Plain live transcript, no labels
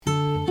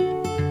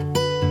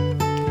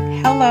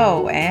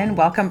Hello, and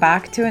welcome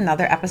back to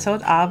another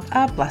episode of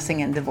A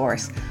Blessing in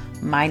Divorce.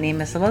 My name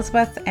is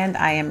Elizabeth, and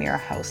I am your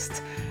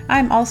host.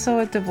 I'm also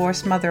a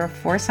divorced mother of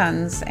 4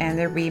 sons and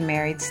a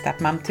remarried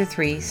stepmom to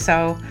 3,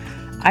 so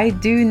I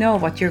do know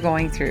what you're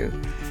going through.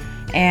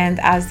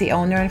 And as the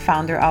owner and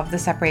founder of the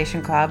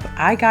Separation Club,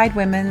 I guide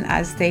women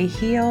as they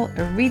heal,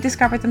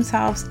 rediscover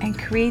themselves, and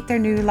create their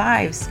new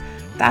lives.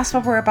 That's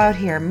what we're about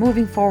here,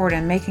 moving forward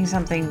and making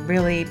something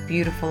really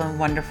beautiful and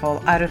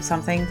wonderful out of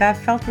something that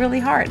felt really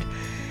hard.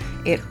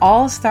 It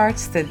all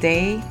starts the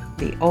day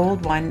the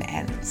old one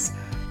ends.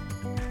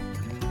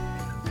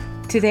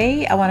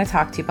 Today, I want to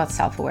talk to you about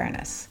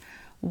self-awareness,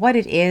 what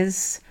it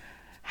is,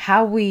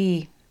 how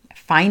we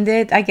find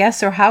it, I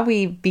guess, or how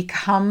we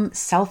become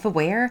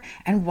self-aware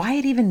and why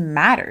it even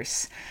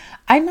matters.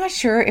 I'm not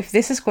sure if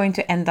this is going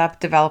to end up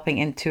developing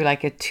into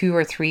like a 2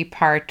 or 3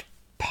 part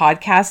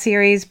podcast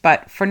series,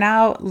 but for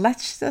now,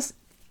 let's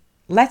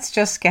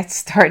just get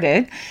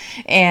started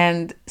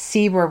and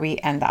see where we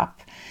end up.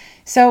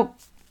 So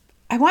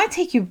I want to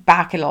take you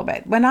back a little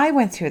bit. When I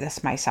went through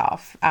this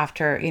myself,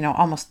 after,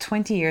 almost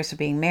 20 years of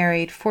being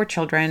married, 4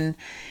 children,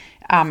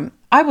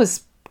 I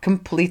was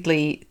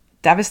completely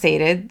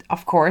devastated,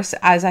 of course,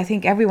 as I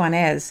think everyone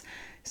is.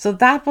 So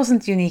that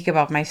wasn't unique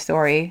about my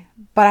story.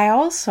 But I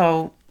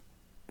also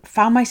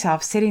found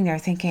myself sitting there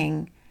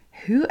thinking,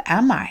 who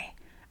am I?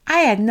 I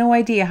had no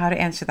idea how to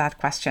answer that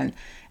question.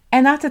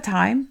 And at the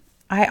time,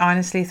 I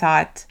honestly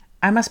thought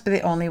I must be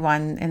the only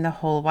one in the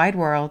whole wide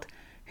world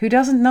who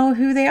doesn't know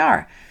who they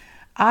are.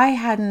 I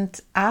hadn't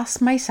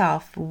asked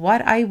myself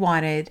what I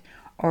wanted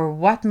or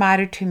what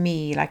mattered to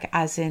me, like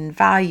as in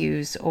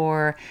values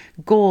or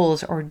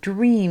goals or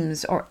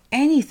dreams or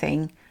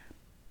anything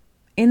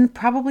in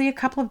probably a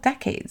couple of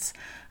decades.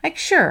 Like,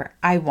 sure,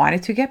 I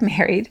wanted to get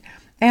married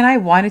and I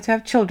wanted to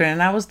have children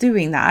and I was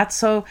doing that.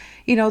 So,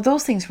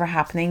 those things were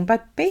happening,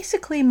 but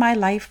basically my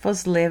life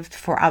was lived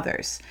for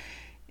others.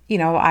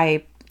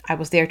 I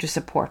was there to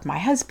support my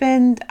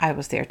husband. I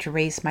was there to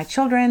raise my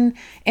children.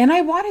 And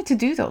I wanted to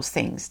do those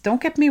things.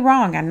 Don't get me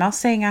wrong. I'm not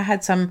saying I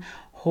had some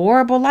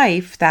horrible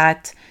life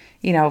that,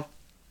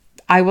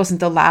 I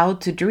wasn't allowed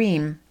to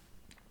dream.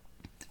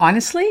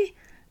 Honestly,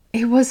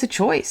 it was a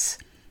choice.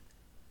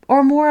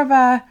 Or more of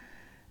I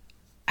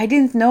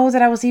didn't know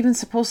that I was even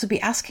supposed to be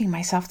asking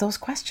myself those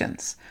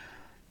questions.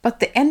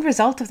 But the end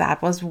result of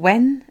that was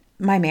when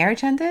my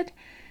marriage ended,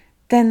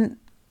 then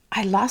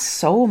I lost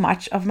so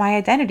much of my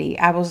identity.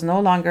 I was no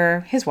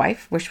longer his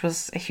wife, which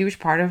was a huge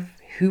part of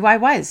who I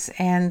was.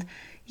 And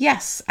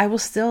yes, I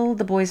was still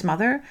the boy's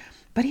mother,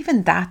 but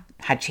even that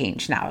had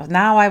changed now.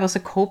 Now I was a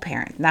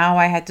co-parent. Now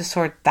I had to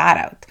sort that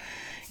out.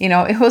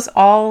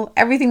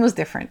 Everything was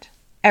different.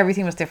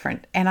 Everything was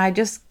different. And I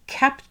just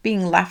kept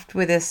being left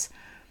with this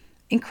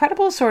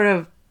incredible sort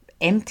of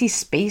empty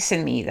space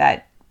in me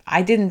that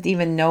I didn't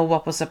even know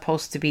what was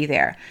supposed to be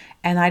there.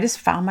 And I just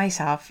found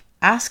myself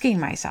asking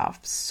myself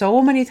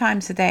so many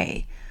times a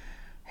day,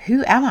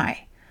 who am I?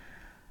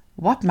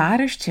 What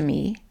matters to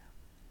me?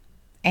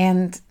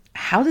 And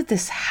how did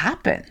this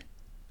happen?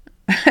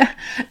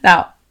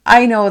 Now,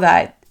 I know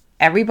that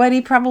everybody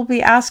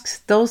probably asks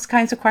those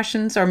kinds of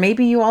questions, or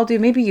maybe you all do,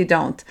 maybe you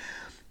don't.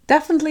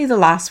 Definitely the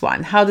last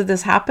one, how did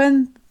this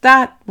happen?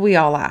 That we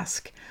all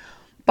ask.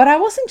 But I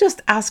wasn't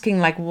just asking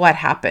like what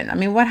happened. I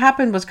mean, what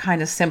happened was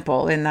kind of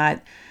simple in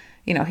that,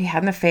 he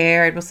had an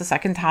affair. It was the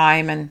second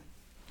time. And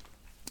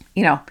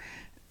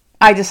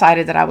I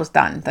decided that I was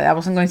done, that I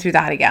wasn't going through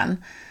that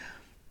again.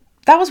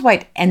 That was why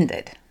it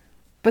ended.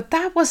 But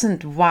that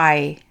wasn't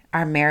why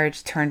our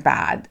marriage turned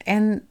bad.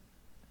 And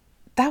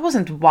that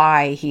wasn't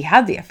why he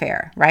had the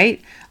affair,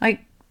 right?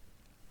 Like,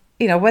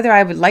 whether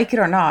I would like it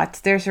or not,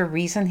 there's a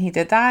reason he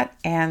did that.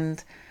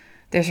 And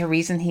there's a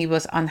reason he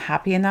was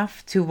unhappy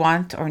enough to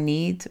want or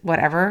need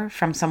whatever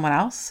from someone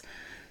else.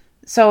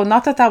 So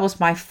not that that was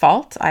my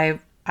fault. I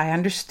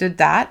understood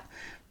that,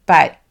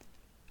 but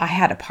I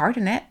had a part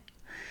in it.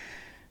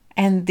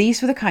 And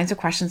these were the kinds of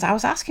questions I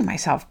was asking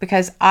myself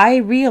because I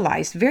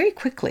realized very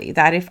quickly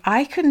that if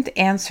I couldn't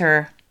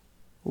answer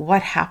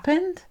what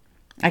happened,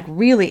 like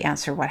really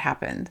answer what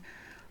happened,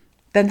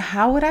 then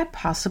how would I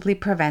possibly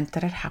prevent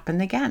that it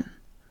happened again?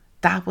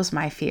 That was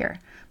my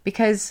fear.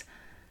 Because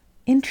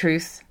in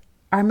truth,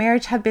 our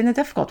marriage had been a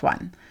difficult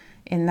one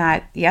in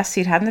that, yes,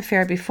 he'd had an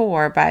affair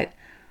before, but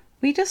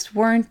we just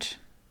weren't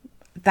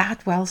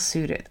that well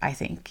suited, I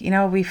think.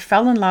 We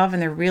fell in love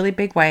in a really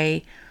big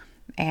way.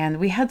 And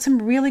we had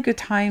some really good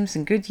times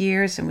and good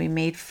years, and we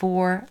made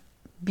 4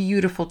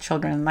 beautiful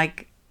children.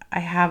 Like,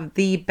 I have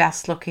the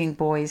best looking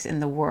boys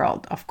in the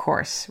world, of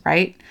course,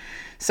 right?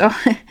 So,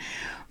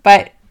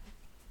 but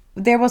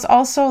there was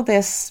also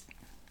this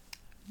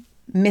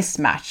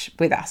mismatch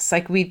with us.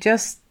 Like,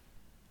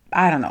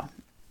 I don't know.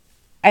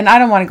 And I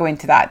don't want to go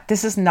into that.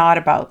 This is not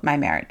about my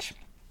marriage.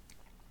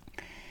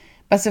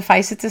 But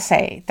suffice it to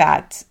say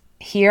that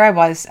here I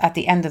was at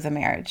the end of the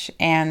marriage,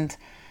 and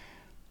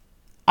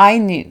I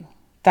knew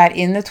that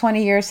in the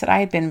 20 years that I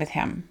had been with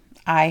him,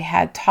 I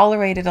had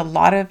tolerated a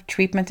lot of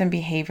treatment and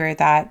behavior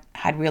that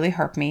had really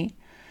hurt me.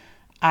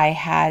 I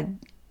had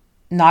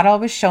not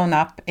always shown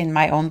up in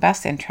my own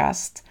best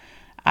interest.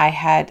 I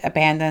had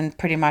abandoned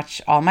pretty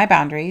much all my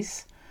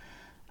boundaries.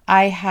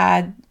 I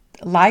had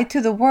lied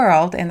to the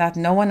world in that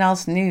no one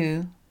else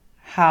knew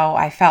how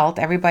I felt.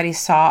 Everybody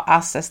saw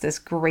us as this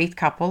great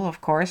couple,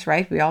 of course,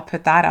 right? We all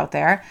put that out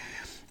there.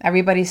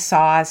 Everybody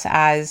saw us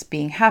as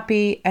being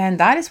happy, and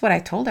that is what I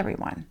told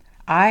everyone.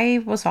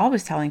 I was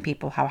always telling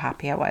people how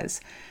happy I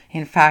was.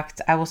 In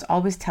fact, I was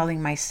always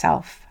telling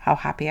myself how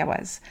happy I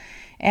was.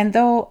 And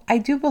though I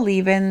do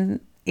believe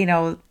in,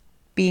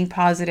 being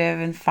positive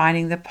and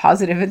finding the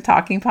positive and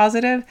talking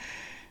positive,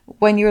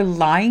 when you're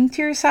lying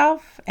to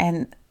yourself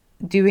and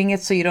doing it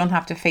so you don't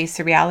have to face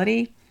the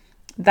reality,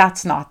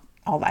 that's not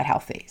all that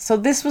healthy. So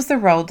this was the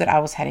road that I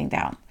was heading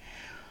down.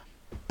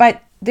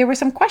 But there were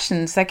some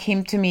questions that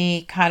came to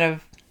me kind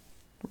of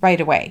right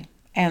away.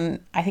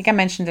 And I think I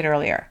mentioned it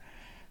earlier.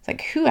 It's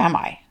like, who am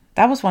I?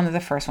 That was one of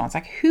the first ones.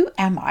 Like, who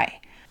am I?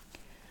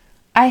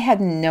 I had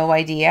no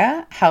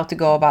idea how to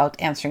go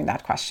about answering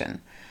that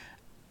question.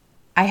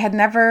 I had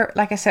never,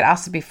 like I said,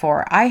 asked it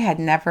before, I had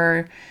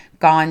never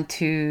gone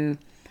to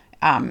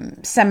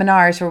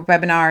seminars or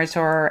webinars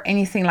or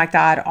anything like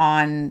that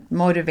on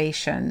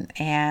motivation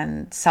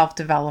and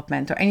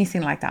self-development or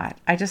anything like that.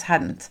 I just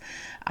hadn't.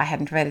 I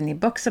hadn't read any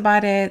books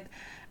about it.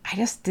 I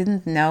just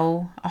didn't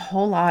know a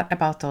whole lot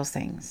about those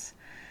things.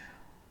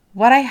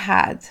 What I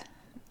had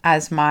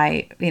as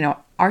my,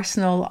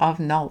 arsenal of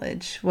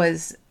knowledge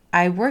was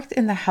I worked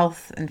in the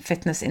health and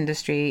fitness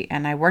industry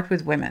and I worked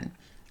with women.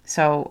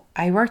 So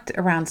I worked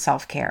around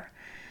self-care.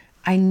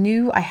 I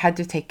knew I had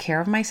to take care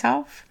of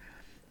myself,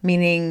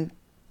 meaning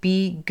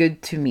be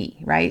good to me,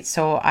 right?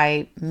 So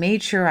I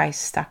made sure I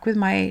stuck with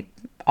my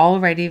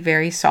already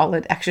very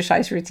solid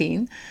exercise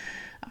routine.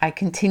 I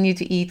continued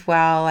to eat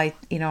well.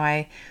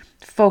 I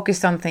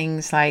focused on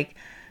things like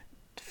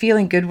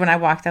feeling good when I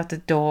walked out the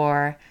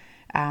door,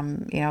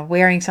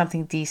 wearing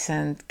something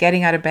decent,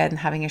 getting out of bed and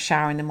having a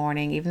shower in the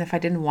morning, even if I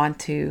didn't want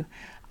to.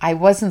 I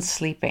wasn't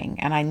sleeping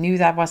and I knew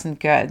that wasn't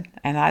good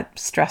and that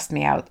stressed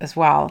me out as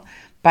well.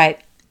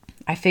 But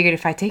I figured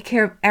if I take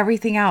care of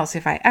everything else,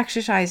 if I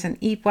exercise and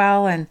eat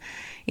well and,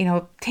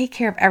 take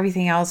care of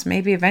everything else,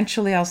 maybe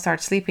eventually I'll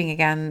start sleeping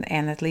again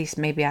and at least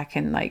maybe I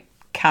can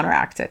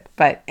counteract it.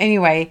 But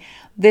anyway,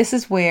 this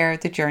is where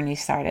the journey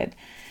started.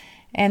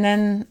 And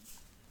then,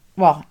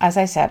 well, as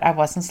I said, I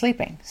wasn't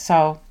sleeping.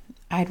 So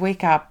I'd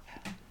wake up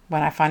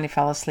when I finally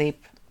fell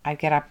asleep. I'd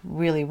get up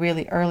really,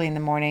 really early in the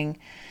morning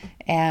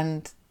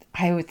and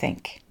I would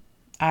think.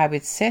 I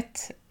would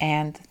sit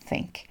and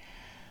think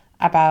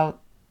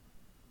about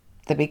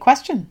the big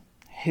question,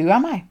 who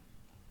am I?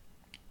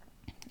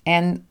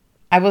 And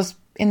I was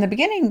in the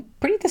beginning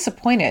pretty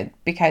disappointed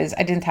because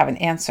I didn't have an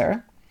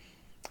answer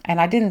and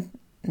I didn't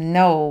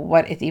know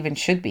what it even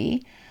should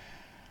be.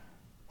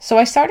 So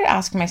I started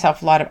asking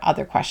myself a lot of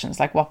other questions,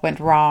 like what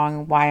went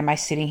wrong? Why am I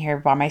sitting here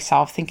by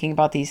myself thinking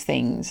about these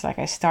things?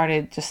 I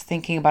started just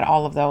thinking about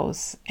all of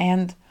those.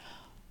 And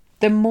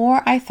the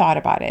more I thought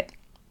about it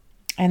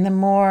and the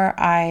more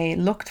I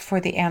looked for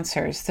the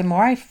answers, the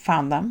more I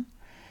found them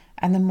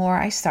and the more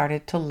I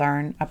started to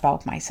learn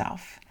about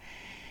myself.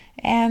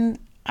 And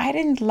I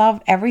didn't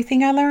love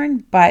everything I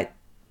learned, but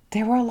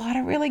there were a lot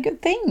of really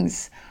good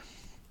things.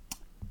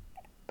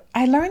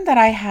 I learned that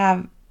I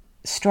have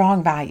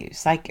strong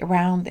values like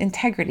around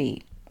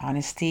integrity,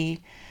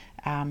 honesty,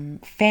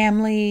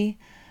 family.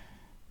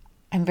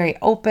 I'm very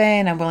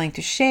open. I'm willing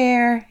to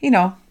share,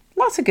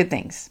 lots of good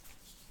things.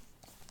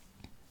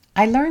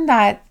 I learned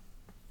that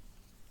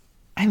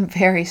I'm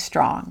very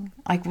strong.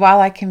 Like while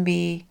I can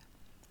be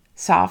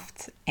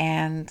soft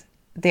and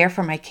there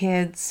for my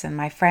kids and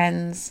my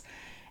friends,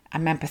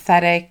 I'm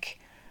empathetic,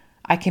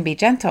 I can be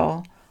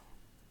gentle.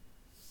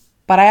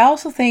 But I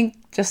also think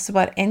just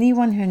about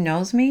anyone who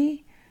knows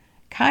me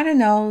kind of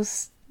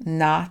knows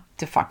not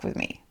to fuck with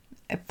me,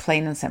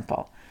 plain and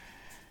simple.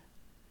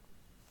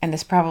 And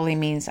this probably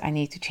means I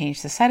need to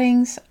change the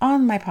settings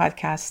on my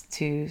podcast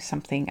to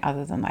something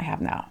other than I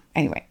have now.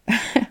 Anyway,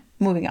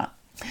 moving on.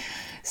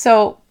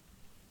 So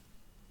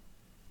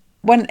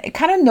when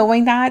kind of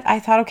knowing that, I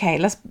thought, okay,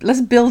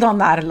 let's build on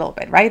that a little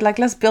bit, right?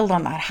 Let's build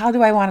on that. How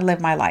do I want to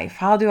live my life?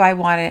 How do I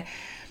want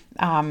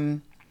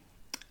to,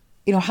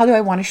 how do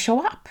I want to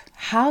show up?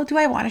 How do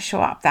I want to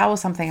show up? That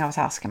was something I was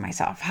asking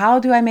myself. How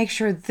do I make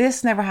sure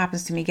this never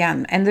happens to me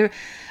again? And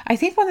I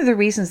think one of the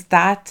reasons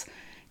that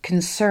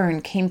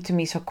concern came to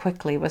me so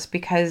quickly was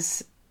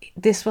because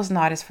this was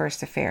not his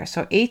first affair.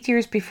 So 8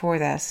 years before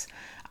this,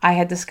 I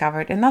had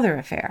discovered another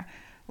affair,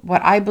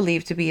 what I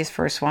believe to be his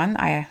first one.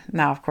 I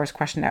now, of course,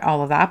 question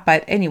all of that.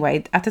 But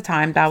anyway, at the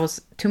time, that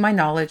was, to my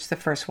knowledge, the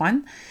first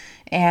one.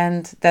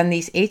 And then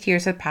these 8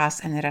 years had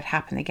passed and it had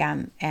happened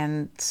again.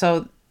 And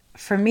so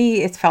for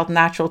me, it felt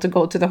natural to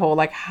go to the whole,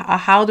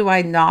 how do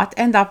I not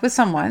end up with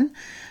someone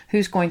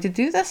who's going to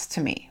do this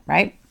to me,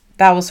 right?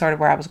 That was sort of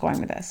where I was going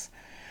with this.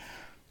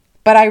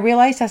 But I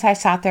realized as I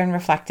sat there and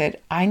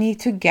reflected, I need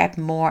to get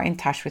more in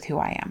touch with who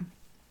I am.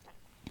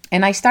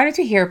 And I started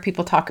to hear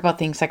people talk about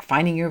things like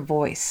finding your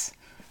voice.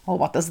 Well,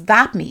 what does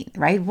that mean,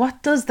 right?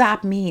 What does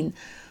that mean?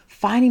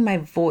 finding my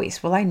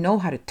voice. Well, I know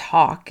how to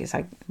talk. Is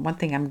like one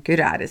thing I'm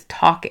good at is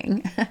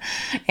talking.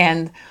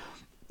 And,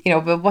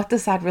 but what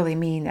does that really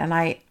mean? And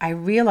I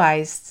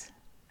realized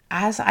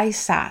as I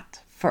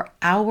sat for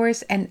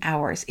hours and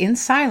hours in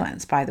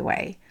silence, by the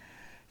way,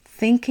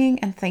 thinking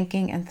and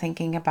thinking and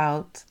thinking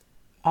about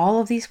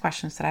all of these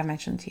questions that I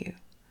mentioned to you,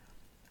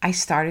 I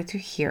started to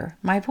hear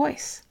my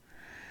voice.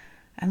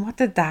 And what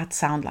did that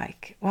sound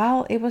like?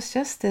 Well, it was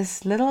just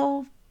this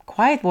little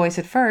quiet voice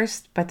at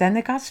first, but then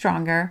it got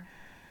stronger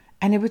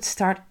and it would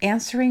start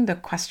answering the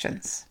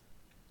questions.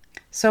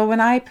 So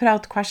when I put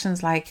out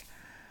questions like,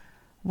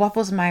 what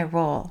was my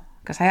role?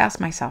 Because I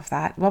asked myself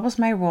that, what was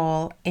my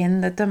role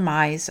in the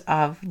demise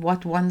of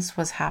what once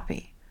was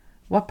happy?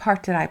 What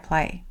part did I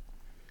play?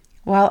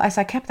 Well, as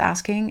I kept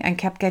asking and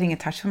kept getting in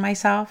touch with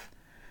myself,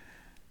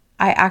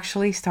 I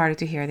actually started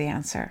to hear the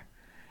answer.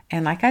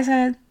 And like I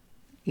said,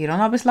 you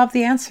don't always love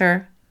the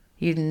answer.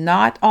 You're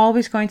not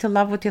always going to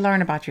love what you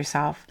learn about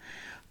yourself.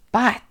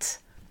 But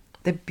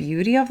the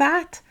beauty of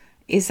that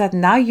is that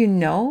now you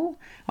know,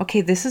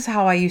 okay, this is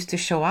how I used to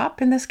show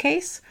up in this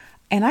case,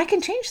 and I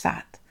can change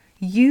that.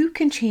 You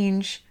can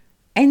change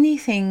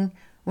anything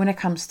when it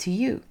comes to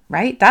you,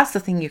 right? That's the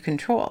thing you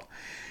control.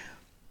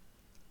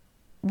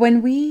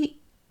 When we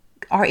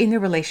are in a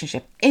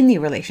relationship, any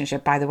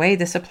relationship, by the way,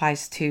 this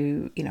applies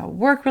to,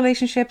 work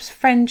relationships,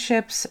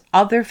 friendships,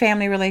 other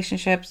family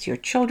relationships, your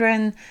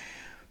children.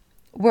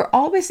 We're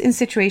always in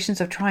situations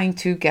of trying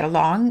to get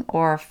along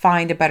or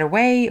find a better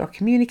way or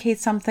communicate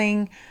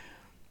something.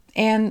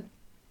 And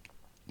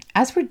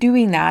as we're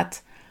doing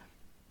that,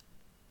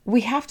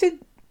 we have to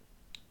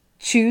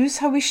choose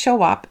how we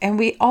show up, and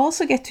we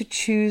also get to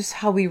choose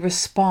how we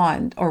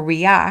respond or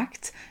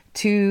react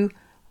to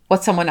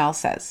what someone else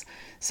says.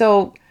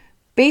 So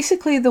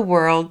basically, the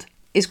world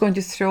is going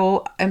to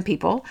throw, and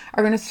people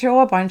are going to throw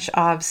a bunch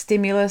of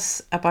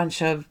stimulus, a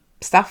bunch of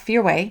stuff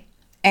your way.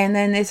 And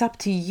then it's up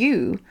to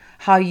you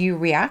how you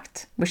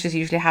react, which is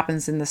usually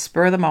happens in the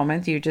spur of the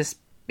moment. You just,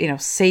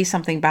 say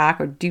something back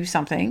or do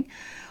something.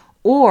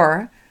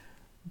 Or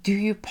do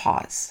you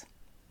pause?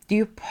 Do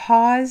you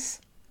pause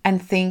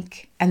and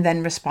think and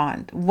then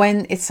respond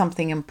when it's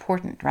something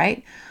important,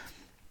 right?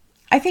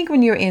 I think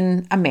when you're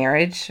in a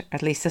marriage,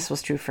 at least this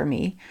was true for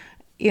me,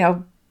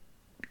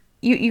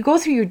 you go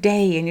through your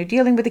day and you're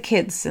dealing with the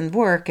kids and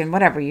work and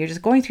whatever. You're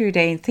just going through your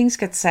day and things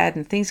get said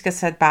and things get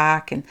said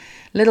back. And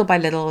little by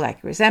little,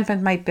 like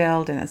resentment might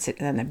build. And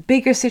then a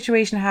bigger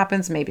situation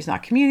happens. Maybe it's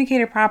not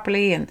communicated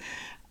properly. And,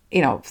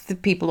 the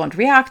people don't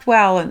react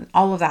well and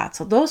all of that.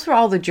 So those were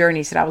all the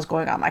journeys that I was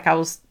going on. Like I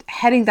was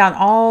heading down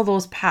all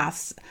those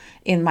paths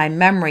in my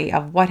memory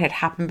of what had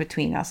happened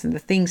between us and the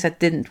things that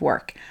didn't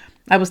work.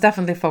 I was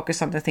definitely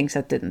focused on the things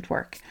that didn't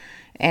work.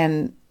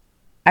 And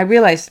I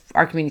realized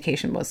our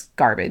communication was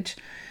garbage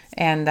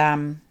and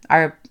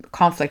our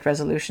conflict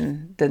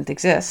resolution didn't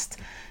exist.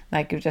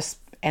 Like we just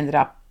ended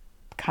up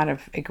kind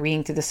of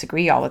agreeing to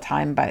disagree all the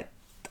time, but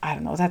I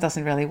don't know, that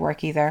doesn't really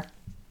work either.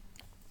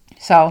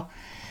 So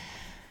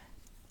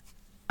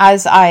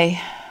as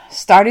I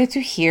started to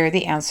hear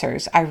the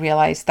answers, I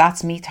realized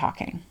that's me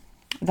talking.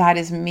 That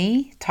is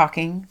me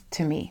talking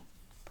to me.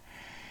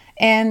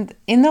 And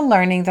in the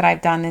learning that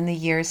I've done in the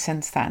years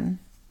since then,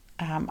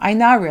 I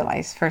now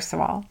realize, first of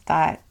all,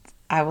 that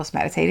I was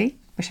meditating,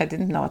 which I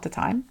didn't know at the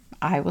time.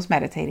 I was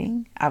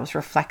meditating. I was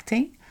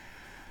reflecting.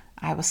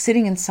 I was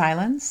sitting in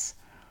silence.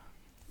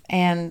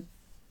 And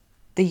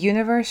the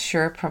universe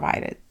sure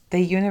provided. The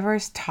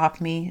universe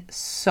taught me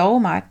so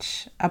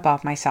much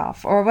about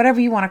myself, or whatever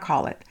you want to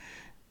call it.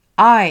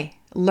 I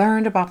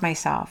learned about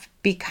myself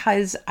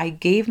because I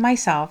gave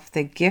myself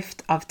the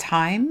gift of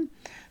time,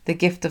 the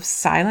gift of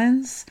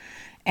silence,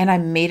 and I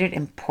made it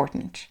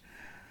important.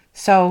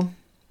 So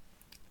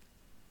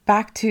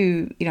back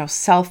to,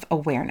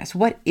 self-awareness.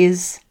 What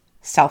is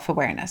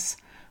self-awareness?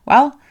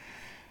 Well,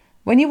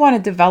 when you want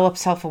to develop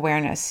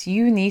self-awareness,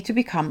 you need to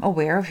become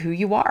aware of who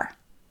you are,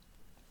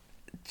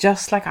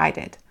 just like I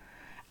did.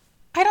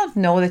 I don't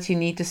know that you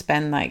need to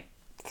spend like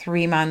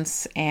 3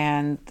 months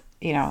and,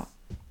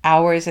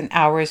 hours and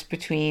hours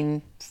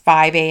between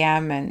 5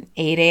 a.m. and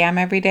 8 a.m.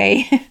 every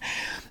day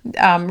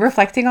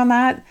reflecting on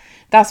that.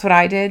 That's what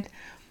I did.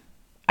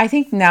 I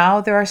think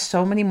now there are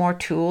so many more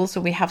tools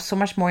and we have so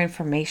much more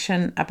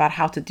information about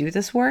how to do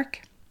this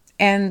work.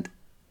 And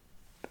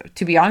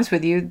to be honest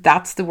with you,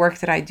 that's the work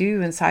that I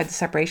do inside the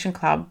Separation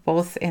Club,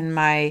 both in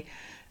my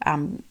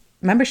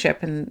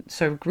membership and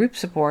sort of group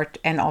support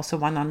and also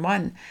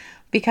one-on-one,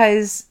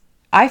 because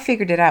I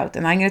figured it out.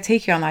 And I'm going to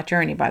take you on that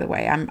journey, by the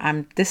way.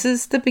 This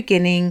is the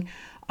beginning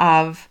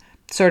of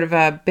sort of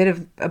a bit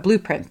of a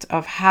blueprint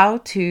of how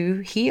to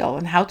heal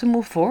and how to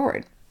move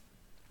forward.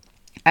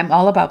 I'm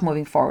all about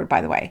moving forward, by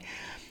the way.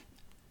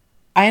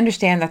 I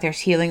understand that there's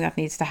healing that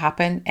needs to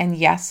happen. And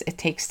yes, it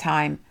takes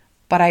time.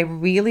 But I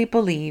really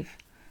believe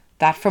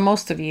that for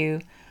most of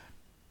you,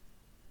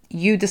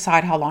 you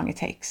decide how long it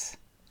takes.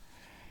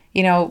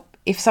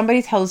 If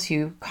somebody tells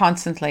you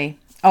constantly,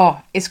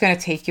 oh, it's going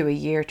to take you a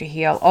year to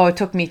heal. Oh, it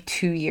took me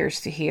 2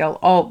 years to heal.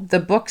 Oh, the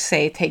books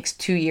say it takes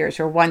 2 years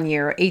or 1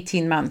 year or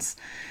 18 months.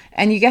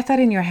 and you get that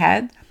in your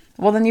head,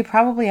 well, then you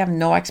probably have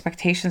no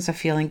expectations of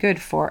feeling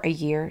good for a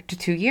year to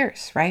 2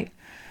 years, right?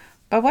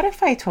 But what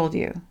if I told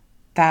you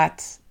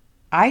that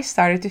I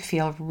started to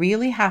feel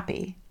really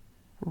happy,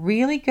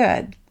 really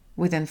good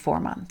within 4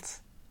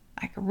 months?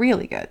 Like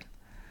really good.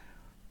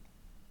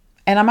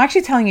 And I'm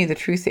actually telling you the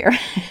truth here.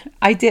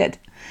 I did.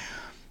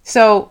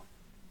 So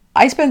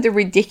I spent a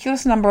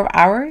ridiculous number of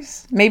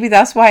hours. Maybe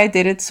that's why I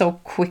did it so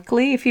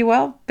quickly, if you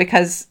will,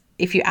 because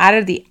if you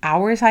added the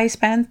hours I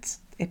spent,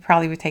 it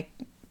probably would take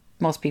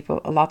most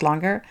people a lot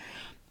longer,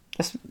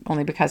 just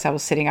only because I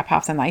was sitting up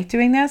half the night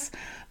doing this.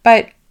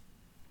 But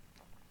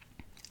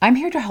I'm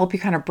here to help you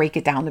kind of break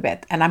it down a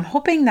bit. And I'm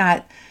hoping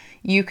that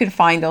you can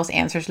find those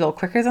answers a little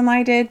quicker than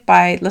I did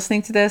by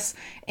listening to this.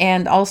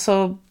 And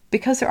also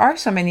because there are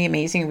so many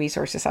amazing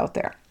resources out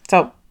there.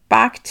 So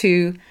back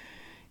to,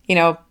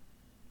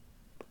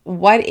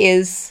 what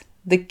is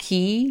the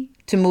key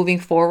to moving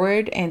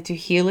forward and to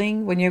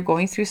healing when you're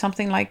going through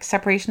something like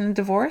separation and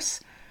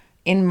divorce?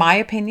 In my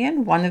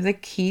opinion, one of the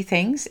key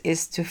things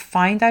is to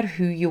find out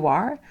who you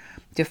are,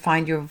 to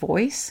find your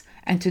voice,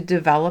 and to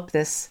develop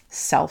this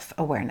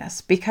self-awareness.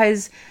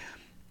 Because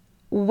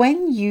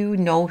when you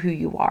know who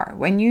you are,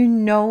 when you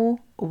know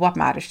what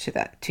matters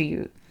to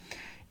you,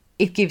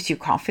 it gives you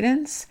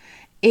confidence.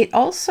 It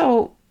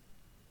also,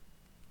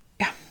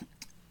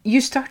 you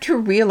start to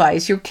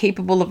realize you're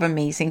capable of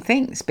amazing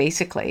things,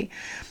 basically.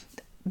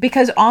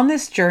 Because on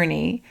this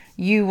journey,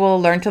 you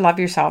will learn to love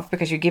yourself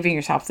because you're giving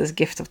yourself this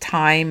gift of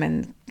time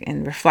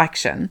and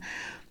reflection.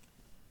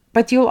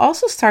 But you'll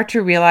also start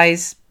to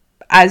realize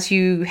as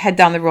you head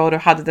down the road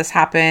of how did this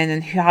happen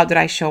and how did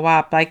I show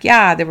up? Like,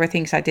 yeah, there were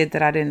things I did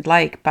that I didn't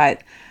like,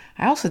 but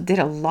I also did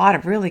a lot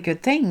of really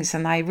good things.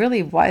 And I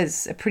really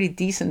was a pretty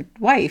decent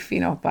wife,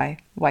 by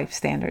wife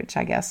standards,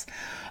 I guess.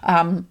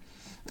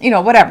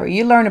 Whatever.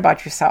 You learn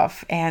about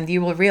yourself and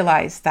you will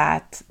realize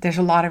that there's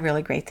a lot of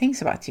really great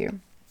things about you.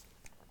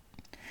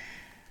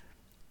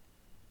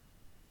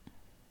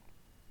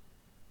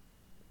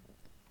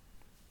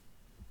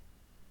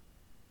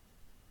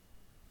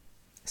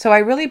 So I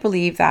really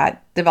believe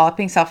that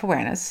developing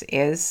self-awareness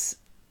is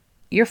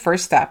your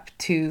first step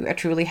to a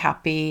truly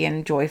happy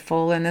and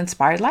joyful and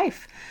inspired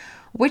life,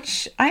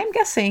 which I am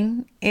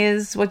guessing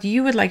is what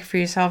you would like for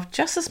yourself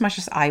just as much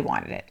as I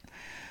wanted it.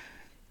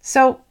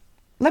 So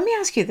let me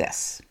ask you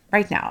this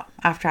right now,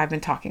 after I've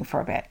been talking for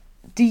a bit.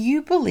 Do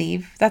you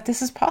believe that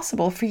this is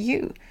possible for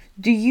you?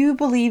 Do you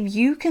believe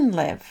you can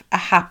live a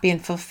happy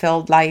and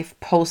fulfilled life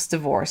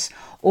post-divorce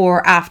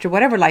or after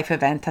whatever life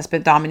event has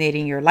been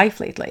dominating your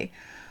life lately?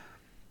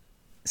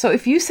 So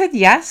if you said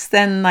yes,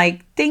 then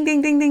ding,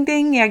 ding, ding, ding,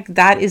 ding, yeah,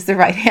 that is the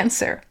right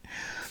answer.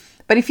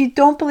 But if you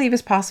don't believe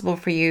it's possible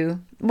for you,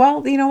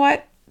 well, you know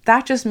what?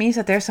 That just means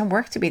that there's some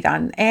work to be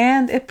done.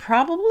 And it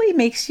probably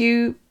makes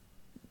you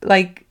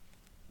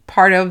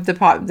part of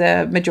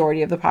the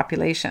majority of the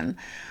population.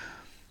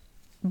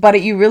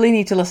 But you really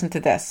need to listen to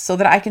this so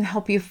that I can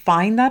help you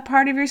find that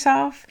part of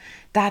yourself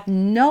that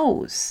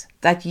knows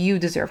that you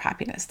deserve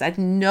happiness, that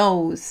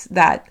knows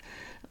that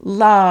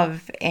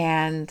love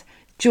and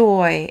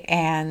joy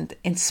and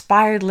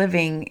inspired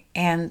living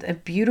and a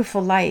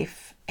beautiful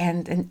life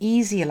and an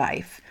easy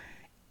life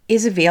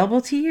is available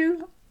to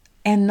you.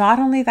 And not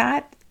only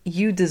that,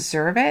 you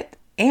deserve it.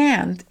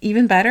 And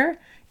even better,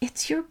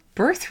 it's your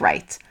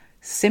birthright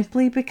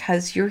simply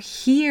because you're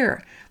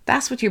here.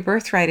 That's what your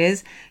birthright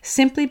is.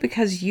 Simply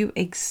because you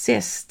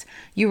exist.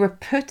 You were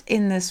put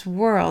in this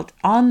world,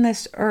 on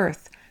this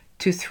earth,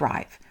 to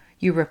thrive.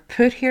 You were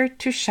put here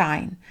to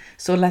shine.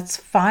 So let's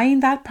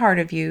find that part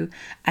of you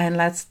and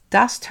let's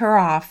dust her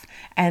off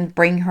and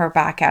bring her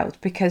back out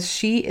because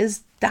she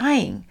is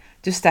dying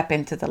to step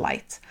into the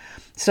light.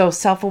 So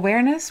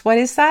self-awareness, what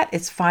is that?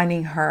 It's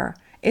finding her.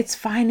 It's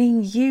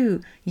finding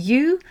you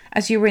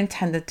as you were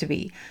intended to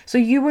be. So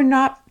you were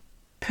not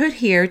put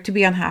here to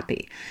be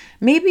unhappy.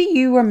 Maybe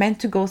you were meant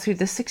to go through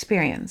this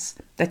experience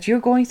that you're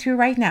going through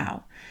right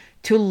now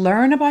to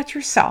learn about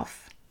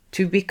yourself,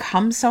 to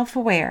become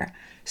self-aware,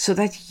 so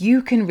that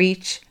you can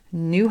reach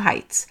new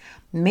heights.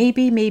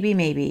 Maybe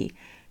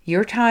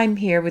your time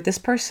here with this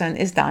person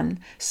is done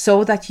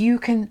so that you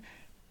can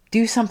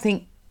do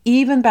something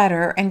even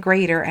better and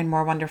greater and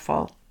more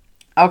wonderful.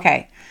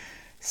 Okay,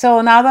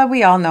 so now that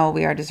we all know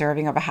we are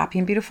deserving of a happy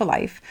and beautiful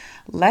life,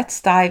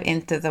 let's dive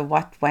into the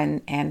what,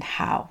 when, and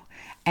how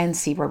and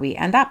see where we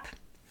end up.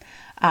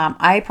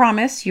 I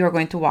promise you're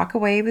going to walk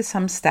away with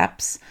some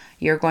steps.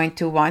 You're going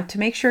to want to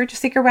make sure to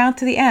stick around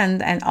to the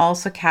end and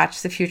also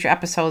catch the future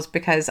episodes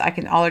because I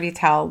can already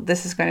tell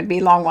this is going to be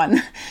a long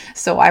one.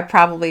 So I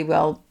probably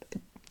will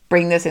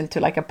bring this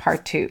into a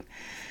part 2.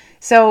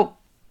 So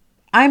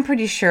I'm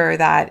pretty sure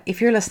that if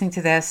you're listening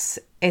to this,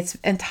 it's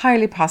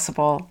entirely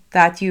possible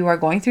that you are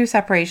going through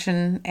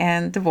separation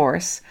and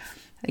divorce.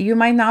 You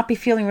might not be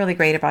feeling really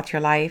great about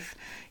your life.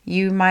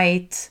 You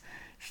might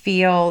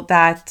feel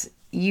that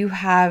you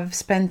have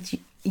spent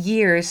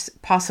years,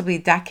 possibly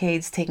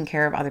decades, taking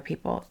care of other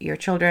people, your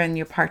children,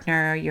 your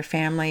partner, your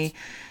family,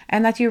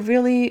 and that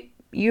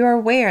you're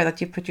aware that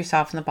you put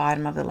yourself in the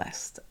bottom of the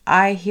list.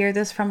 I hear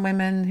this from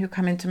women who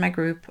come into my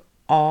group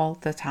all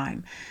the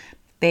time.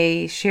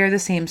 They share the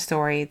same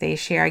story. They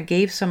share, I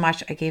gave so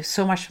much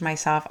for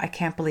myself. I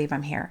can't believe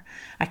I'm here.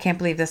 I can't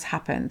believe this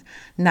happened.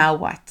 Now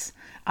what?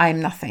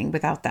 I'm nothing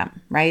without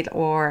them, right?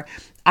 Or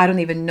I don't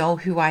even know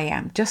who I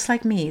am. Just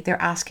like me,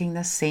 they're asking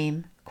the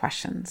same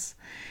questions.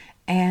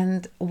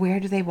 And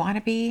where do they want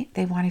to be?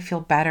 They want to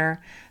feel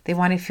better. They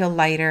want to feel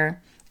lighter.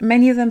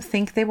 Many of them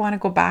think they want to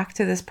go back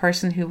to this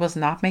person who was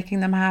not making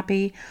them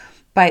happy,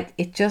 but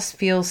it just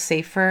feels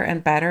safer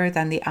and better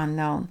than the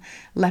unknown.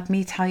 Let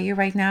me tell you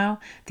right now,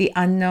 the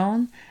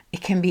unknown,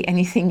 it can be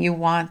anything you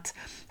want.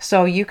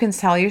 So you can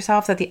tell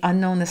yourself that the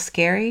unknown is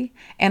scary.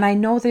 And I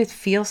know that it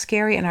feels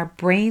scary, and our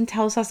brain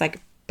tells us,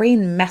 like,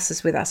 brain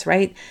messes with us,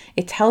 right?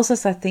 It tells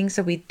us that things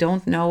that we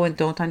don't know and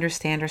don't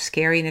understand are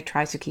scary, and it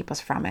tries to keep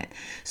us from it.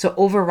 So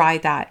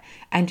override that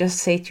and just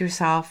say to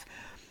yourself,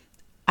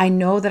 I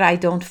know that I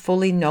don't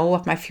fully know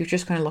what my future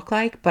is going to look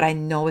like, but I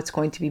know it's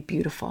going to be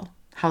beautiful.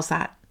 How's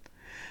that?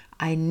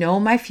 I know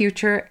my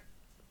future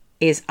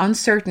is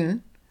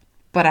uncertain,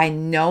 but I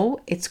know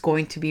it's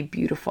going to be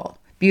beautiful.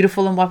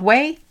 Beautiful in what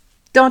way?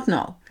 Don't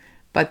know.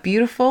 But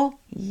beautiful,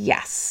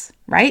 yes,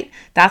 right?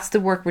 That's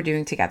the work we're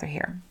doing together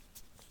here.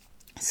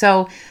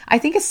 So I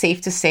think it's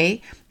safe to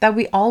say that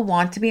we all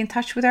want to be in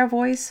touch with our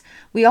voice.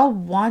 We all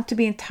want to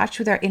be in touch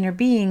with our inner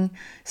being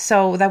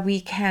so that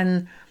we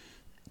can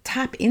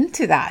tap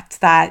into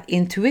that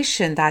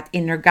intuition, that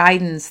inner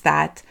guidance,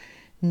 that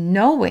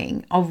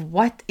knowing of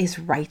what is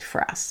right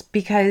for us.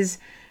 Because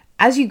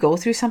as you go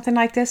through something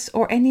like this,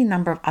 or any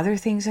number of other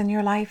things in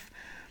your life,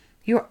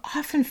 you're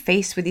often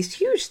faced with these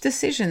huge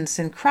decisions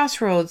and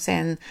crossroads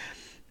and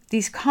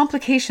these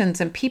complications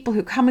and people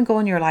who come and go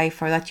in your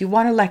life, or that you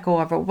want to let go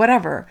of, or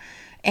whatever.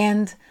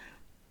 And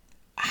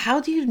how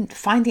do you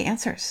find the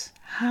answers?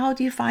 How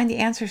do you find the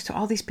answers to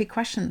all these big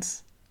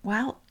questions?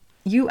 Well,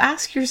 you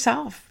ask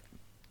yourself.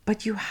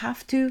 But you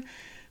have to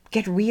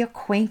get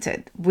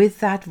reacquainted with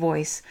that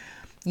voice.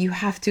 You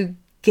have to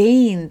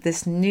gain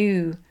this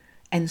new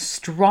and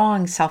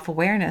strong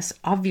self-awareness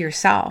of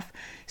yourself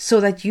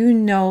so that you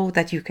know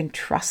that you can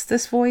trust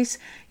this voice.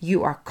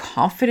 You are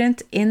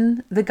confident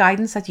in the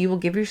guidance that you will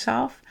give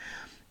yourself.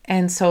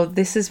 And so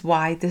this is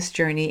why this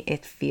journey,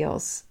 it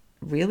feels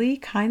really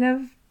kind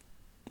of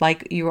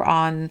like you're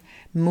on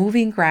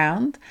moving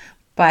ground.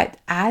 But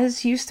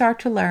as you start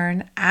to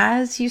learn,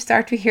 as you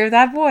start to hear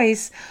that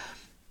voice,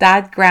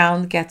 that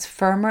ground gets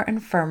firmer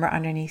and firmer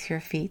underneath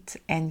your feet,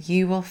 and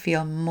you will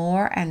feel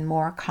more and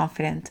more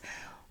confident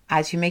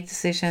as you make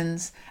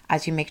decisions,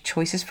 as you make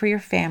choices for your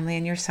family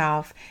and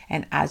yourself,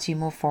 and as you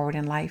move forward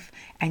in life.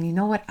 And you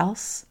know what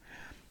else?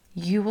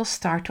 You will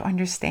start to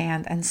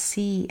understand and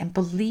see and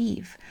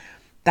believe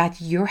that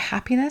your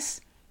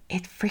happiness,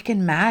 it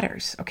freaking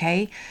matters,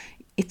 okay?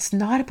 It's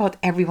not about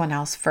everyone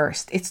else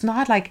first. It's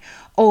not like,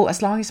 oh,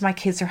 as long as my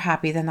kids are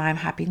happy, then I'm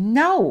happy.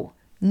 No.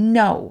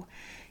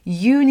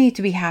 You need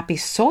to be happy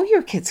so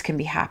your kids can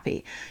be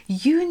happy.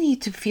 You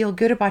need to feel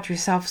good about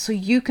yourself so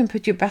you can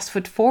put your best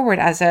foot forward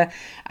as a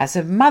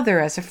mother,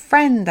 as a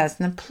friend, as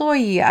an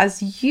employee,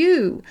 as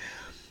you.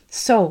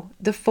 So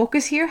the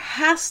focus here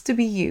has to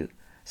be you.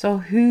 So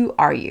who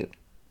are you?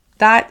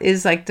 That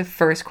is like the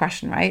first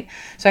question, right?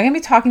 So I'm going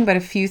to be talking about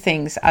a few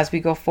things as we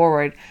go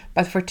forward.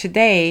 But for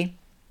today,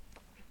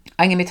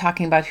 I'm going to be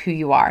talking about who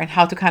you are and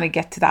how to kind of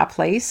get to that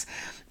place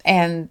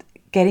and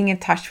getting in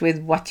touch with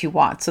what you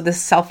want. So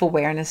this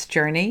self-awareness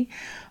journey.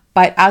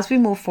 But as we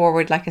move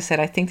forward, like I said,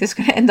 I think this is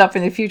going to end up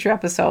in a future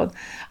episode.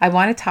 I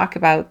want to talk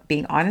about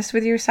being honest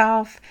with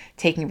yourself,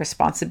 taking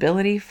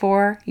responsibility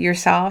for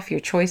yourself, your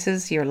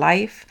choices, your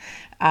life,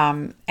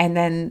 and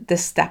then the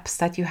steps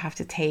that you have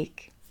to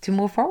take to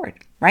move forward,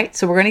 right?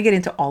 So we're going to get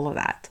into all of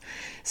that.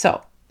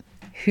 So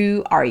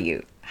who are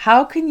you?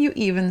 How can you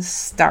even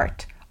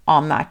start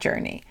on that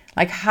journey?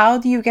 Like, how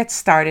do you get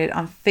started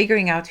on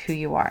figuring out who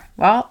you are?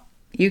 Well,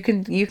 you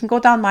can go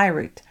down my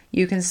route.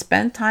 You can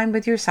spend time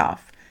with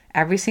yourself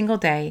every single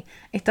day.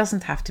 It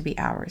doesn't have to be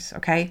hours,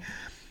 okay?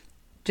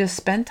 Just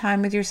spend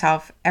time with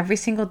yourself every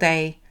single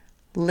day,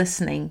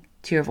 listening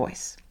to your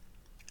voice.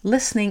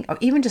 Listening, or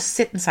even just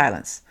sit in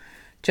silence.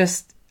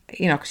 Just,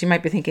 because you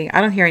might be thinking, I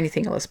don't hear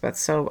anything, Elizabeth,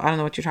 so I don't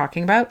know what you're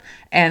talking about.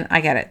 And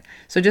I get it.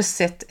 So just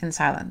sit in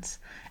silence.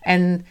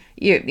 And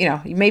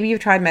maybe you've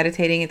tried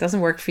meditating, it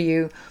doesn't work for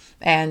you.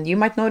 And you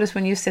might notice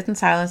when you sit in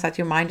silence that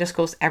your mind just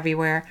goes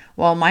everywhere.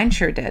 Well, mine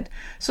sure did.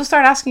 So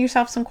start asking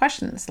yourself some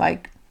questions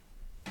like,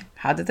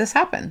 how did this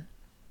happen?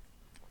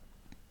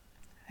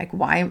 Like,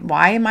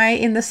 why am I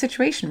in this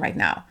situation right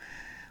now?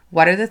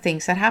 What are the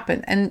things that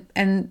happened?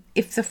 And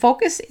if the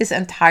focus is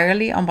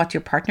entirely on what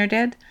your partner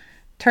did,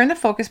 turn the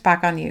focus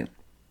back on you.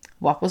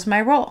 What was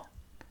my role?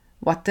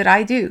 What did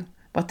I do?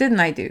 What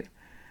didn't I do?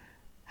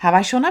 Have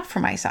I shown up for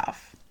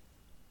myself?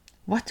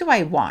 What do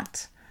I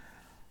want?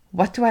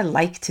 What do I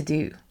like to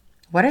do?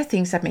 What are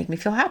things that make me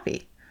feel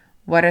happy?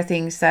 What are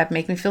things that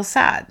make me feel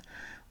sad?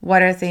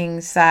 What are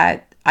things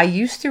that I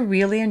used to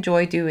really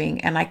enjoy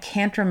doing and I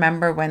can't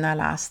remember when I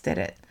last did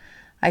it?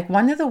 Like,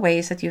 one of the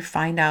ways that you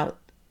find out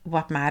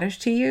what matters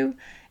to you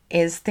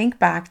is think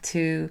back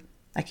to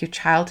like your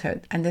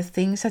childhood and the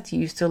things that you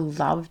used to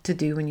love to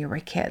do when you were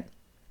a kid.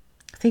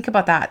 Think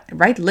about that.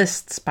 Write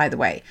lists, by the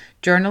way.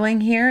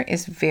 Journaling here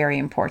is very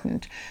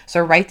important.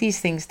 So write these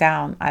things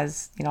down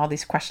as, all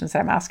these questions that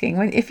I'm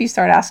asking. If you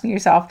start asking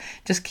yourself,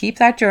 just keep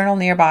that journal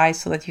nearby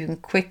so that you can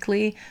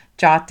quickly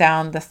jot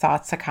down the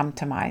thoughts that come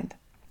to mind.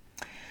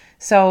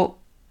 So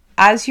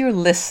as you're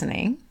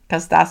listening,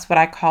 because that's what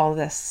I call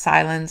this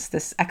silence,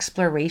 this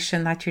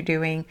exploration that you're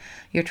doing,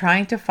 you're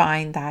trying to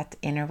find that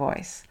inner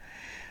voice.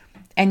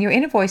 And your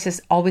inner voice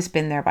has always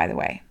been there, by the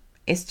way.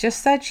 It's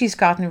just that she's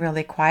gotten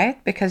really quiet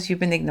because you've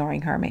been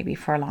ignoring her maybe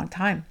for a long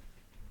time.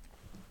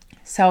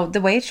 So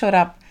the way it showed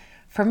up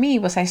for me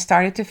was I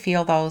started to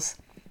feel those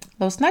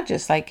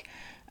nudges. Like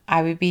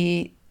I would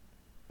be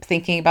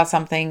thinking about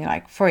something,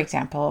 like, for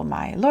example,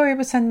 my lawyer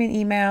would send me an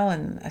email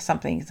and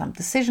some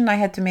decision I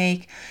had to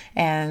make.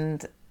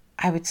 And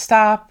I would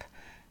stop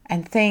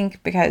and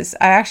think, because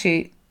I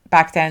actually,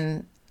 back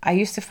then, I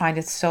used to find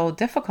it so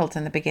difficult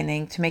in the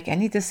beginning to make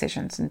any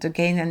decisions and to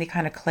gain any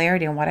kind of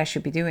clarity on what I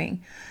should be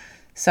doing.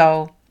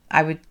 So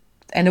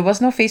and there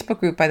was no Facebook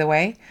group, by the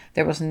way.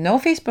 There was no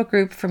Facebook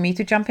group for me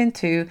to jump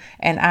into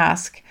and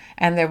ask.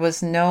 And there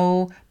was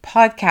no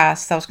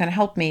podcast that was going to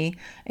help me.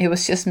 It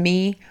was just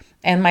me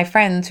and my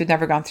friends who'd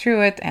never gone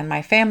through it, and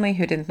my family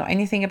who didn't know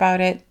anything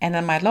about it, and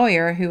then my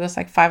lawyer who was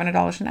like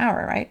 $500 an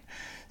hour, right?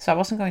 So I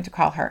wasn't going to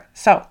call her.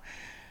 So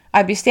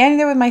I'd be standing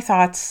there with my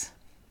thoughts,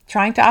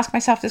 trying to ask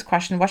myself this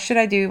question: what should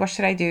I do? What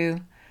should I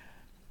do?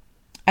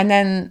 And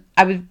then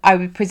I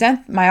would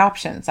present my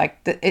options. I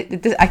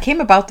came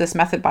about this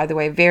method, by the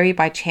way, very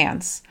by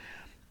chance.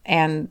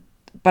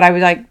 But I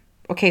would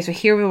okay, so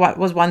here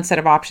was one set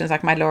of options.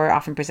 Like my lawyer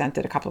often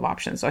presented a couple of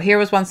options. So here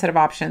was one set of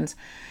options.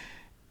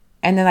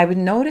 And then I would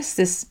notice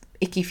this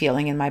icky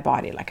feeling in my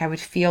body. Like I would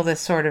feel this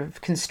sort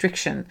of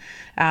constriction.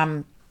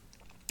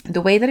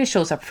 The way that it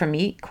shows up for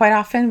me quite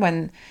often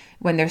when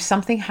there's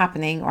something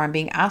happening or I'm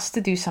being asked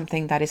to do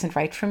something that isn't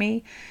right for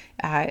me,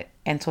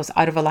 and so it's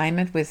out of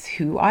alignment with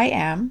who I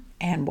am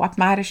and what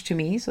matters to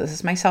me. So this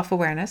is my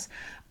self-awareness.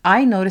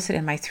 I notice it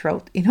in my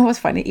throat. You know what's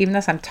funny? Even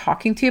as I'm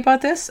talking to you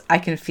about this, I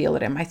can feel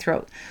it in my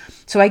throat.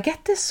 So I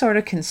get this sort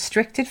of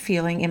constricted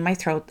feeling in my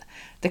throat,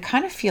 the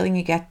kind of feeling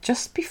you get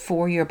just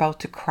before you're about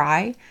to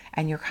cry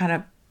and you're kind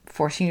of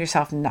forcing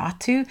yourself not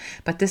to,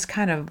 but this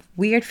kind of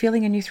weird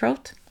feeling in your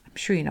throat. I'm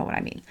sure you know what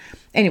I mean.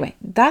 Anyway,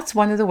 that's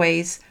one of the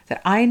ways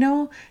that I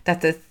know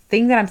that the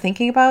thing that I'm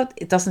thinking about,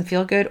 it doesn't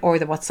feel good, or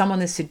that what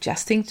someone is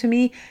suggesting to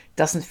me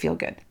doesn't feel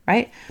good,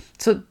 right?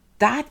 So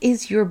that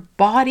is your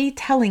body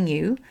telling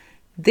you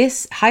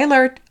this: high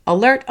alert,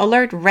 alert,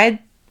 alert, red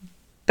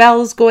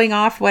bells going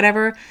off,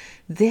 whatever.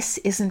 This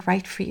isn't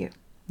right for you.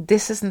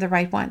 This isn't the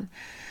right one.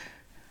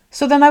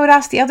 So then I would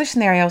ask the other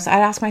scenarios.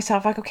 I'd ask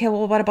myself, okay,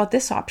 well, what about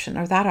this option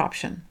or that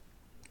option?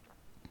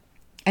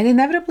 And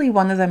inevitably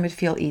one of them would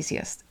feel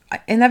easiest.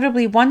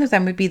 Inevitably one of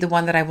them would be the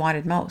one that I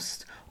wanted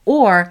most.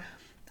 Or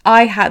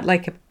I had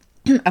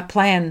a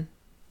plan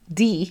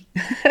D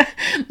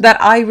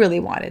that I really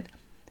wanted.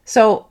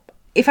 So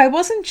if I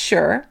wasn't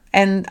sure,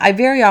 and I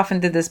very often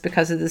did this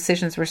because the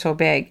decisions were so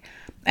big,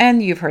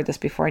 and you've heard this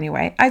before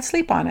anyway, I'd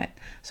sleep on it.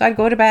 So I'd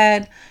go to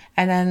bed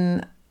and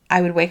then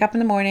I would wake up in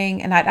the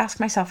morning and I'd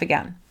ask myself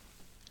again,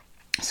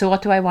 so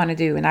what do I want to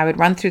do? And I would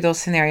run through those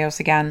scenarios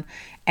again,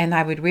 and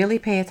I would really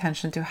pay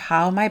attention to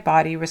how my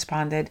body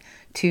responded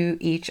to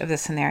each of the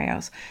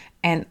scenarios.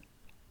 And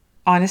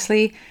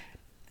honestly,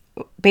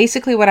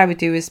 basically what I would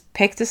do is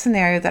pick the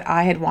scenario that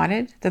I had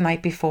wanted the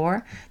night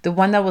before, the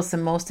one that was the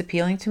most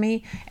appealing to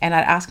me, and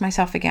I'd ask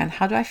myself again,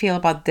 how do I feel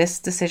about this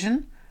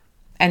decision?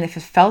 And if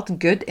it felt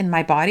good in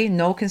my body,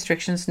 no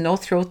constrictions, no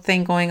throat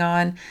thing going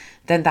on,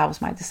 then that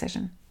was my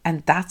decision.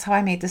 And that's how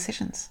I made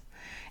decisions.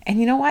 And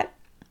you know what?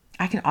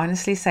 I can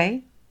honestly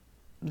say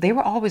they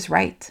were always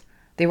right.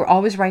 They were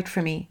always right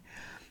for me.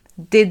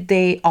 Did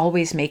they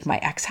always make my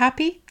ex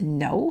happy?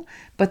 No,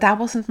 but that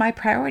wasn't my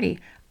priority.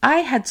 I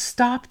had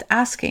stopped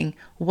asking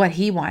what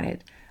he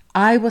wanted.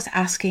 I was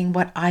asking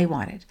what I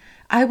wanted.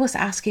 I was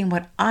asking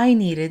what I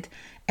needed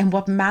and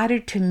what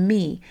mattered to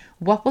me,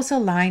 what was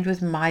aligned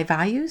with my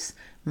values,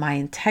 my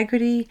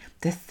integrity,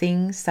 the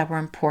things that were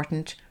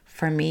important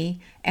for me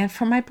and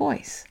for my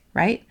boys,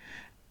 right?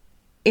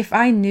 If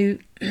I knew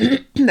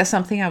that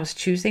something I was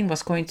choosing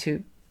was going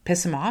to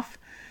piss him off,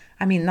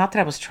 I mean, not that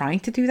I was trying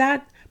to do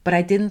that, but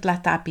I didn't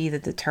let that be the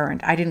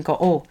deterrent. I didn't go,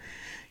 oh,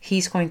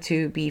 he's going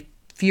to be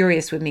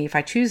furious with me if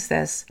I choose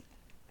this,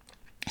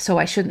 so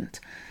I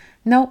shouldn't.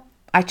 No,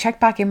 I checked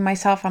back in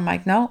myself. I'm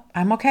like, no,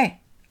 I'm okay.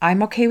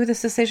 I'm okay with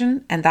this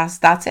decision, and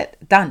that's it,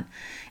 done.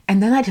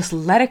 And then I just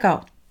let it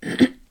go.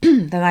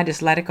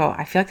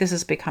 I feel like this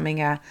is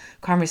becoming a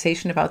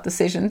conversation about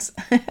decisions.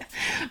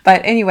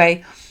 But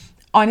anyway,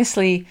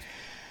 honestly,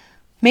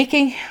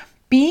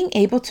 being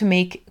able to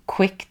make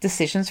quick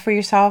decisions for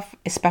yourself,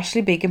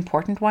 especially big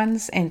important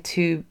ones, and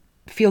to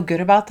feel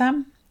good about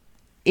them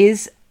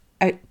is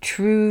a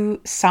true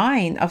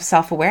sign of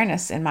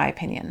self-awareness, in my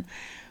opinion.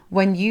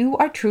 When you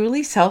are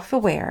truly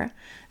self-aware,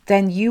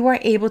 then you are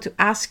able to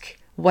ask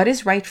what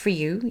is right for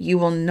you. You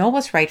will know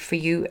what's right for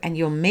you, and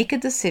you'll make a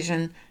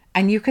decision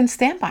and you can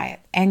stand by it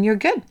and you're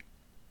good.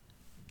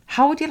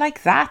 How would you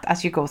like that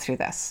as you go through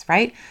this,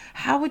 right?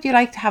 How would you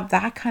like to have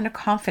that kind of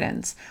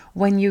confidence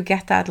when you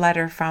get that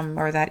letter from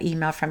or that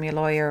email from your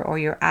lawyer, or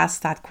you're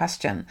asked that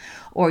question,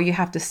 or you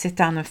have to sit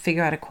down and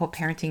figure out a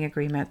co-parenting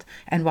agreement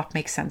and what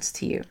makes sense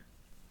to you?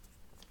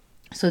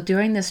 So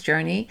during this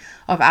journey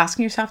of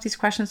asking yourself these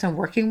questions and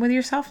working with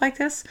yourself like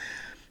this,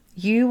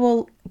 you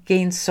will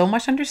gain so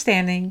much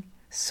understanding,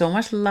 so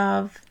much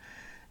love,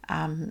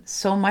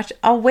 so much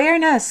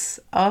awareness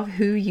of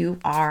who you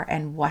are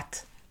and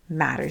what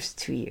matters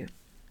to you.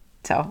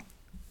 So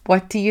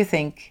what do you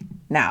think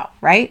now,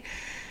 right?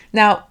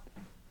 Now,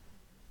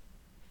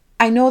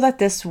 I know that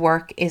this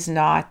work is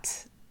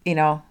not,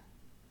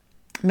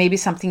 maybe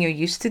something you're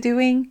used to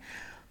doing.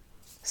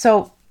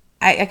 So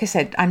like I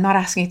said, I'm not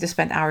asking you to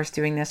spend hours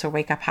doing this or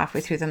wake up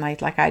halfway through the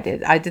night like I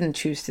did. I didn't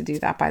choose to do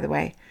that, by the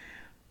way.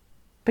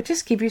 But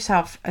just give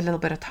yourself a little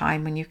bit of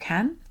time when you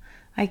can.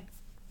 Like,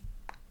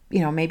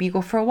 maybe you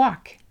go for a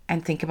walk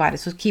and think about it.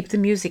 So keep the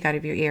music out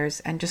of your ears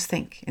and just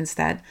think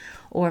instead.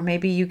 Or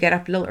maybe you get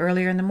up a little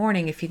earlier in the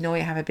morning if you know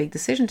you have a big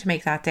decision to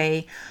make that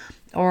day.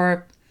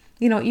 Or,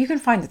 you can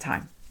find the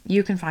time.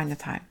 You can find the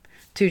time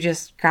to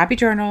just grab your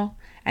journal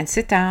and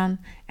sit down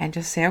and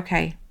just say,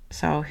 okay,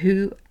 so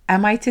who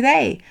am I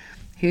today?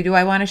 Who do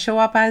I want to show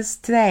up as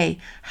today?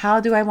 How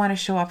do I want to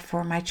show up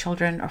for my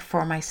children or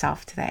for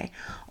myself today?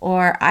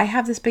 Or I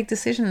have this big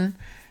decision,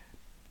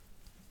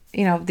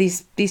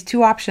 these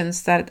two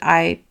options that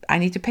I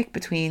need to pick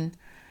between.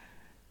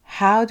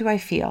 How do I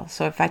feel?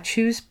 So if I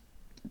choose,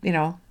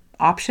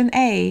 option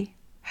A,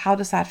 how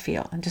does that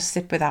feel? And just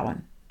sit with that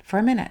one for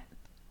a minute.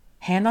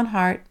 Hand on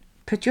heart.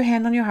 Put your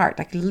hand on your heart.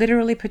 Like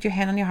literally put your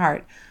hand on your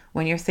heart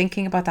when you're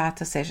thinking about that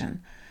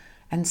decision,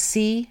 and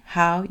see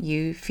how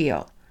you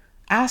feel.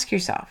 Ask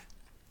yourself,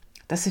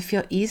 does it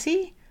feel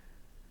easy?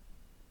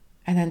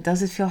 And then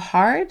does it feel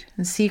hard?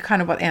 And see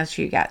kind of what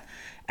answer you get.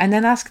 And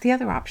then ask the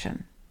other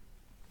option.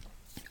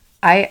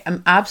 I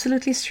am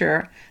absolutely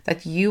sure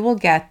that you will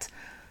get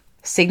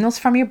signals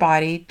from your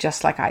body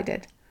just like I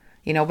did.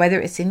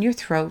 Whether it's in your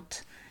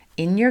throat,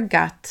 in your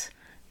gut,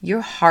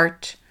 your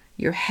heart,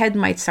 your head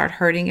might start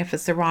hurting if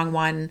it's the wrong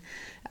one.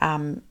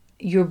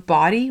 Your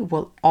body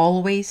will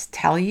always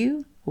tell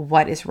you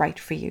what is right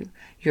for you.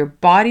 Your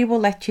body will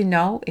let you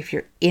know if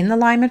you're in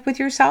alignment with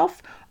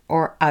yourself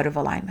or out of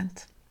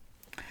alignment.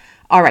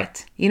 All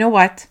right, you know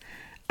what?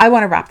 I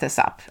want to wrap this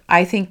up.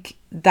 I think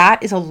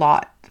that is a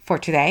lot for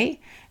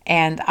today,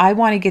 and I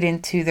want to get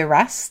into the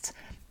rest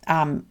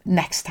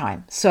next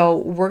time. So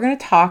we're going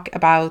to talk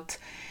about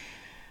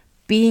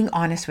being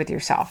honest with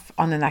yourself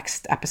on the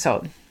next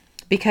episode,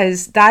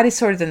 because that is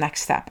sort of the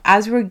next step.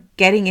 As we're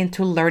getting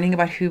into learning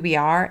about who we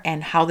are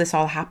and how this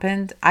all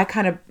happened, I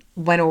kind of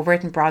went over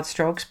it in broad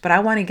strokes, but I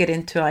want to get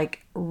into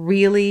like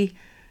really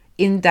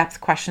in-depth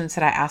questions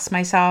that I asked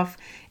myself,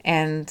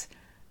 and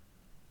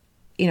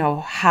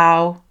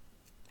how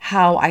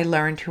I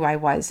learned who I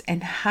was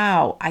and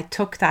how I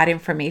took that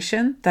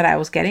information that I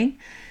was getting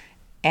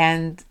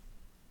and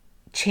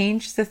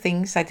changed the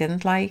things I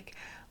didn't like,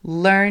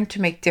 learned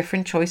to make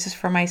different choices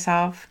for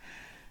myself,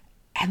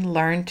 and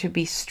learn to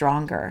be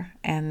stronger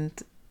and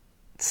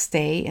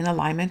stay in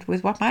alignment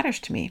with what matters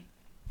to me.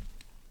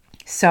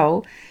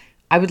 So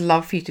I would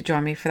love for you to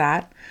join me for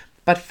that.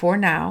 But for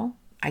now,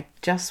 I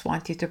just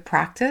want you to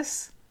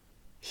practice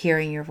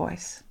hearing your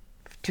voice,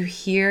 to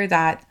hear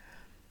that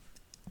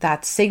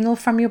signal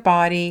from your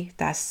body,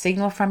 that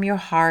signal from your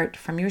heart,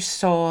 from your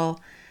soul,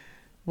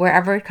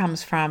 wherever it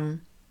comes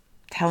from,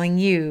 telling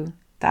you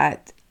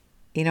that,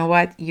 you know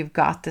what, you've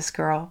got this,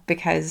 girl,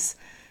 because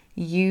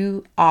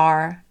you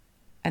are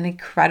an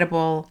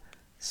incredible,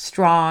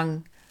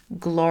 strong,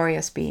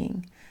 glorious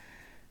being.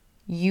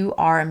 You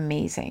are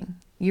amazing.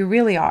 You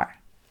really are.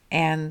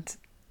 And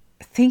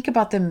think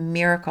about the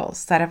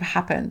miracles that have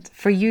happened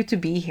for you to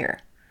be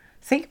here.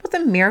 Think about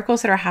the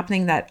miracles that are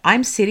happening, that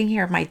I'm sitting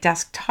here at my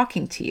desk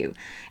talking to you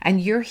and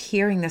you're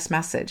hearing this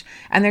message,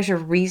 and there's a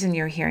reason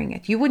you're hearing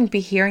it. You wouldn't be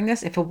hearing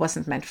this if it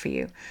wasn't meant for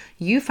you.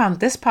 You found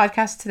this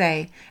podcast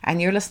today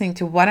and you're listening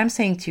to what I'm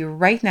saying to you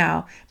right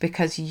now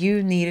because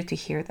you needed to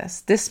hear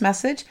this. This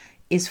message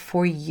is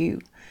for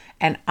you.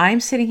 And I'm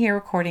sitting here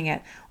recording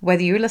it,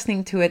 whether you're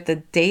listening to it the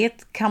day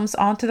it comes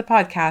onto the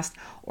podcast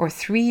or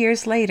 3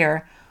 years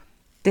later.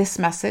 This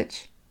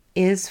message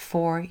is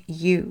for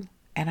you.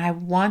 And I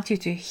want you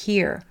to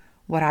hear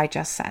what I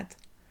just said.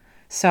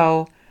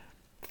 So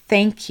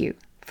thank you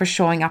for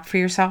showing up for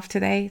yourself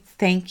today.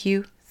 Thank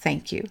you.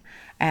 Thank you.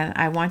 And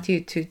I want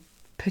you to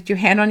put your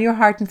hand on your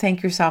heart and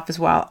thank yourself as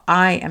well.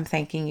 I am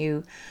thanking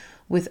you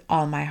with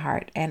all my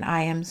heart. And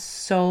I am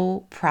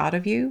so proud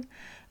of you.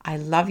 I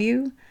love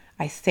you.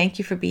 I thank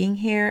you for being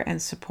here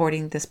and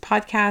supporting this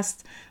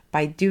podcast.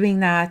 By doing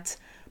that,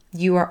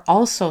 you are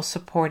also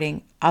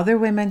supporting other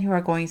women who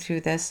are going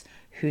through this,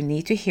 who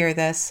need to hear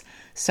this.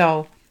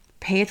 So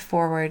pay it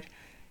forward,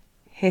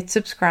 hit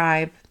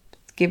subscribe,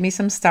 give me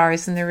some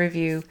stars in the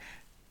review.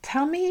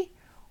 Tell me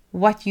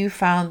what you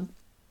found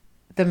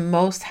the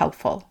most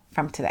helpful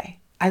from today.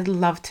 I'd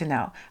love to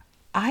know.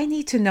 I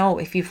need to know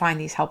if you find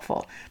these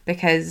helpful,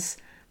 because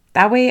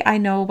that way I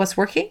know what's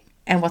working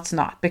and what's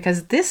not,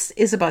 because this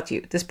is about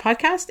you. This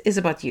podcast is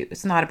about you.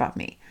 It's not about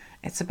me.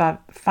 It's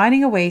about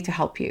finding a way to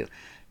help you,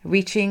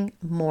 reaching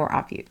more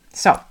of you.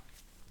 So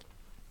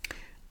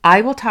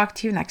I will talk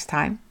to you next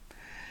time.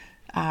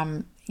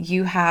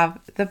 You have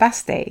the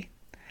best day,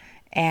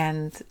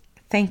 and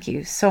thank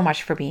you so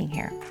much for being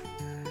here.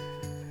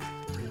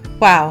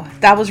 Wow,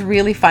 that was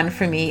really fun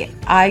for me.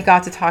 I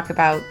got to talk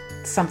about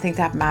something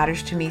that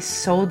matters to me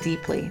so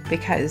deeply,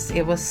 because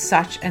it was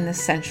such an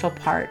essential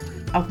part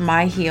of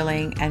my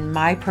healing and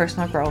my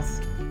personal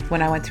growth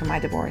when I went through my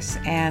divorce.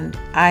 And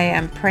I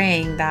am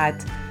praying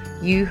that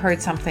you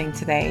heard something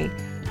today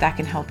that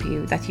can help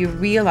you, that you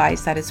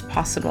realize that it's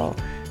possible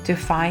to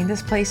find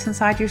this place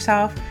inside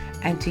yourself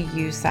and to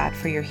use that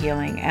for your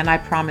healing. And I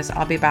promise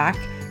I'll be back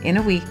in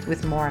a week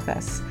with more of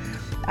this.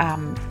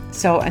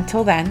 So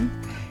until then,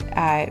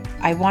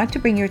 I want to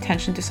bring your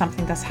attention to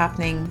something that's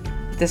happening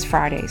this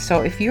Friday.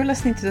 So if you're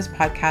listening to this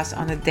podcast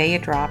on the day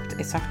it dropped,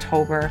 it's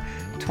October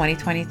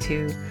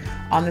 2022.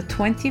 On the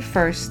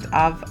 21st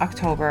of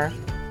October,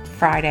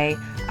 Friday,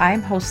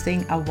 I'm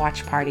hosting a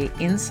watch party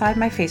inside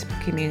my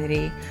Facebook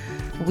community.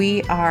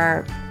 We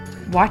are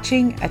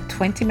watching a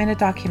 20-minute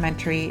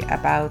documentary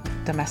about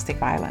domestic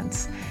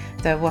violence.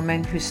 The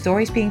woman whose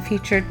story is being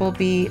featured will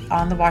be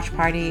on the watch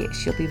party.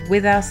 She'll be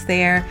with us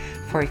there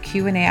for a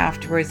Q&A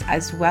afterwards,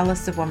 as well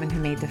as the woman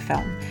who made the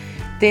film.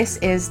 This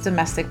is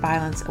Domestic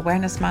Violence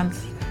Awareness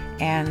Month,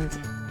 and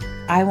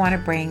I want to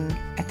bring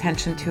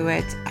attention to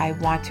it. I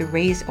want to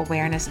raise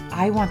awareness.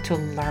 I want to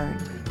learn.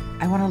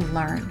 I want to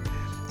learn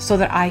so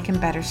that I can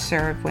better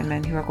serve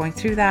women who are going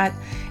through that,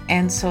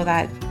 and so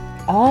that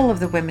all of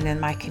the women in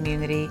my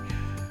community,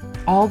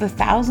 all the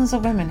thousands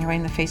of women who are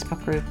in the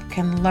Facebook group,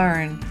 can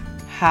learn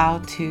how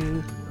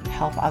to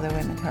help other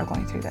women who are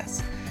going through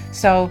this.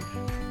 So,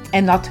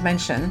 and not to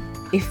mention,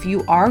 if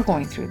you are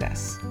going through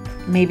this,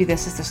 maybe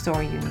this is the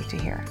story you need to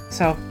hear.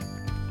 So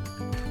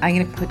I'm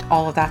going to put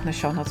all of that in the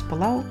show notes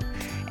below,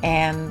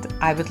 and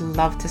I would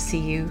love to see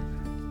you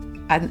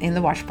in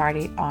the watch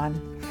party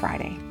on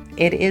Friday.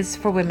 It is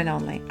for women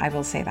only, I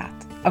will say that.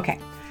 Okay,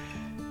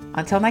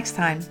 until next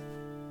time,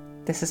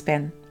 this has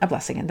been A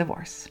Blessing in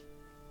Divorce.